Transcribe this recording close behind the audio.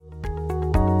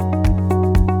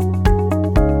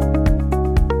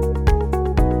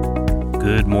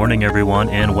Good morning, everyone,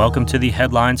 and welcome to the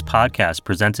Headlines Podcast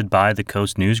presented by the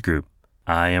Coast News Group.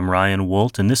 I am Ryan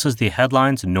Wolt, and this is the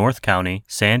Headlines North County,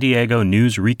 San Diego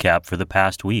News Recap for the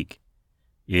past week.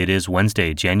 It is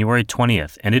Wednesday, January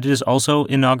 20th, and it is also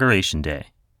Inauguration Day.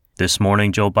 This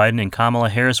morning, Joe Biden and Kamala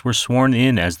Harris were sworn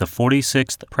in as the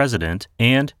 46th president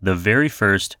and the very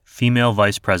first female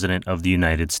vice president of the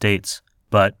United States.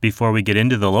 But before we get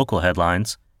into the local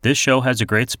headlines, this show has a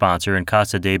great sponsor in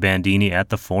Casa de Bandini at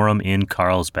the Forum in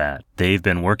Carlsbad. They've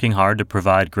been working hard to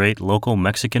provide great local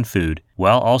Mexican food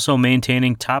while also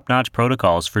maintaining top-notch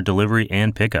protocols for delivery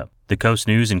and pickup. The Coast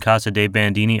News and Casa de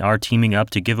Bandini are teaming up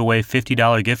to give away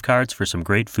 $50 gift cards for some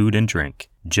great food and drink.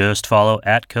 Just follow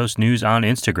 @CoastNews on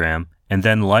Instagram and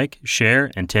then like,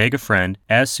 share, and tag a friend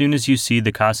as soon as you see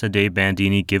the Casa de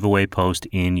Bandini giveaway post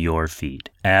in your feed.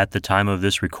 At the time of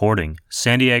this recording,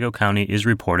 San Diego County is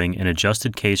reporting an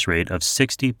adjusted case rate of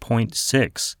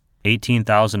 60.6.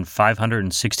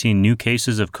 18,516 new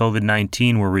cases of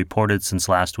COVID-19 were reported since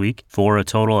last week, for a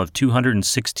total of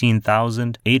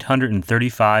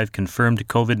 216,835 confirmed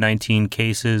COVID-19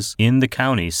 cases in the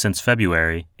county since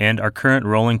February, and our current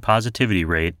rolling positivity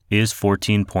rate is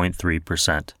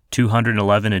 14.3%.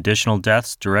 211 additional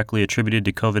deaths directly attributed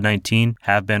to COVID-19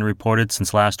 have been reported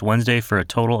since last Wednesday for a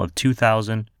total of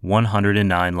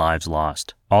 2,109 lives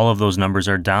lost. All of those numbers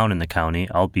are down in the county,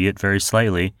 albeit very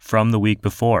slightly, from the week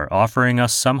before, offering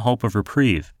us some hope of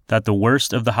reprieve that the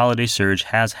worst of the holiday surge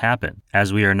has happened,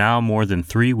 as we are now more than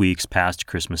 3 weeks past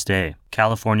Christmas Day.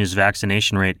 California's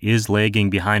vaccination rate is lagging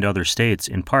behind other states,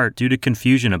 in part due to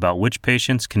confusion about which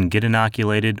patients can get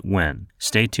inoculated when.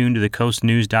 Stay tuned to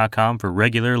thecoastnews.com for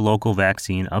regular local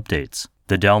vaccine updates.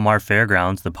 The Del Mar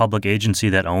Fairgrounds, the public agency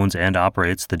that owns and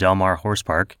operates the Del Mar Horse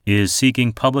Park, is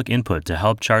seeking public input to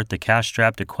help chart the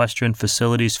cash-strapped equestrian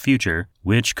facility's future,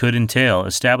 which could entail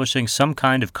establishing some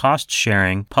kind of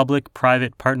cost-sharing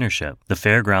public-private partnership. The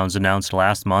fairgrounds announced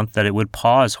last month that it would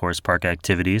pause horse park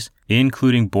activities,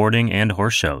 including boarding and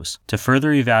horse shows, to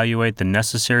further evaluate the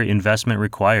necessary investment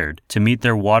required to meet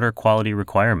their water quality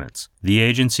requirements. The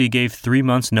agency gave 3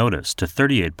 months' notice to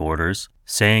 38 boarders,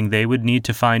 saying they would need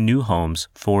to find new homes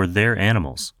for their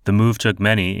animals. The move took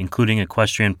many, including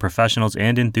equestrian professionals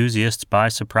and enthusiasts, by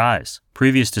surprise.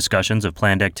 Previous discussions of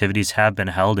planned activities have been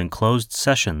held in closed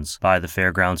sessions by the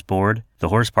Fairgrounds Board. The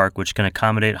horse park, which can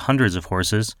accommodate hundreds of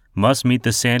horses, must meet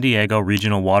the San Diego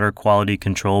Regional Water Quality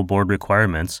Control Board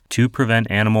requirements to prevent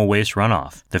animal waste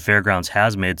runoff. The fairgrounds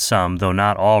has made some, though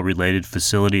not all, related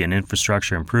facility and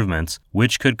infrastructure improvements,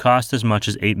 which could cost as much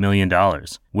as $8 million,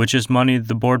 which is money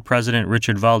the board president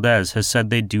Richard Valdez has said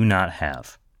they do not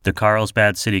have. The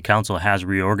Carlsbad City Council has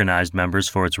reorganized members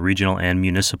for its regional and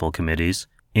municipal committees,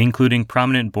 including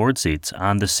prominent board seats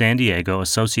on the San Diego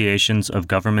Associations of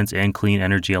Governments and Clean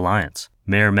Energy Alliance.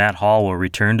 Mayor Matt Hall will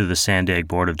return to the Sandag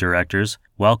Board of Directors,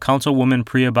 while Councilwoman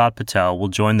Priyabat Patel will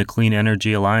join the Clean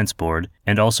Energy Alliance Board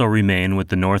and also remain with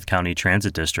the North County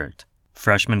Transit District.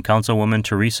 Freshman Councilwoman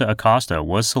Teresa Acosta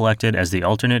was selected as the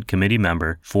alternate committee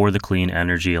member for the Clean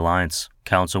Energy Alliance.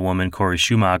 Councilwoman Corey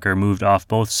Schumacher moved off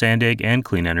both Sandag and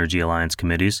Clean Energy Alliance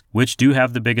committees, which do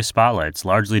have the biggest spotlights,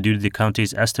 largely due to the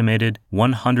county's estimated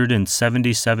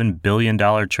 $177 billion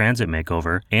transit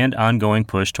makeover and ongoing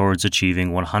push towards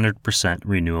achieving 100%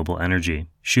 renewable energy.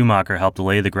 Schumacher helped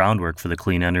lay the groundwork for the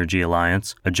Clean Energy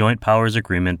Alliance, a joint powers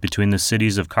agreement between the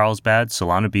cities of Carlsbad,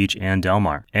 Solana Beach, and Del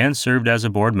Mar, and served as a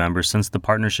board member since the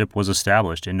partnership was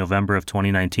established in November of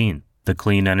 2019. The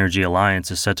Clean Energy Alliance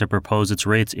is set to propose its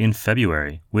rates in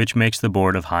February, which makes the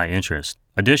board of high interest.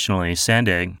 Additionally,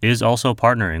 Sandag is also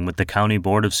partnering with the County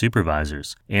Board of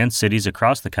Supervisors and cities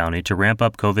across the county to ramp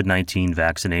up COVID-19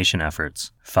 vaccination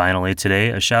efforts. Finally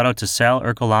today, a shout-out to Sal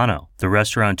Ercolano, the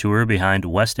restaurateur behind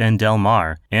West End Del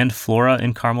Mar and Flora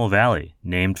in Carmel Valley,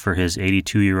 named for his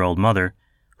 82-year-old mother,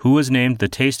 who was named the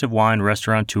Taste of Wine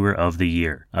Restaurateur of the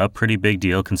Year. A pretty big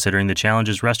deal considering the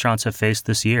challenges restaurants have faced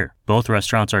this year. Both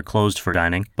restaurants are closed for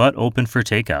dining, but open for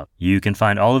takeout. You can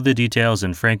find all of the details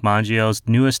in Frank Mangio's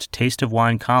newest Taste of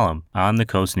Wine column on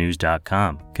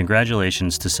thecoastnews.com.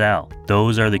 Congratulations to Sal.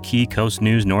 Those are the key Coast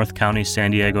News North County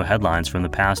San Diego headlines from the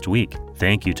past week.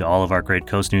 Thank you to all of our great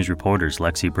Coast News reporters,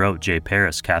 Lexi Brote, Jay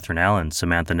Paris, Catherine Allen,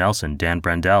 Samantha Nelson, Dan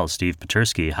Brendel, Steve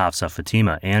Petersky, Hafsa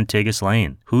Fatima, and Tegas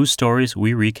Lane, whose stories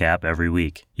we recap every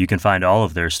week. You can find all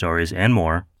of their stories and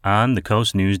more on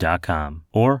thecoastnews.com,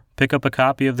 or pick up a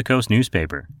copy of the Coast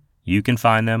newspaper. You can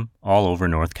find them all over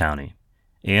North County.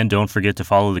 And don't forget to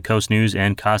follow the Coast News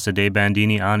and Casa de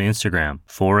Bandini on Instagram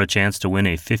for a chance to win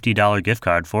a $50 gift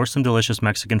card for some delicious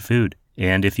Mexican food.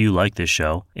 And if you like this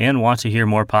show and want to hear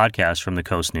more podcasts from the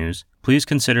Coast News, please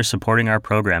consider supporting our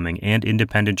programming and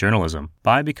independent journalism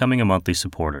by becoming a monthly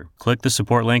supporter. Click the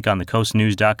support link on the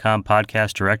coastnews.com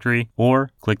podcast directory or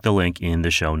click the link in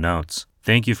the show notes.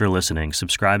 Thank you for listening,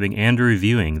 subscribing, and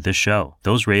reviewing this show.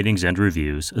 Those ratings and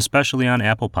reviews, especially on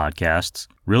Apple Podcasts,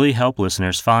 really help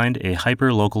listeners find a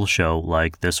hyper-local show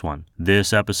like this one.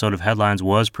 This episode of Headlines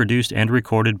was produced and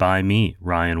recorded by me,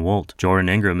 Ryan Wolt. Jordan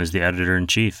Ingram is the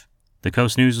editor-in-chief. The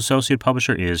Coast News associate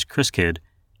publisher is Chris Kidd,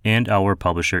 and our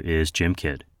publisher is Jim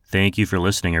Kidd. Thank you for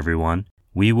listening, everyone.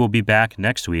 We will be back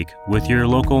next week with your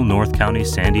local North County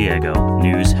San Diego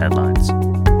news headlines.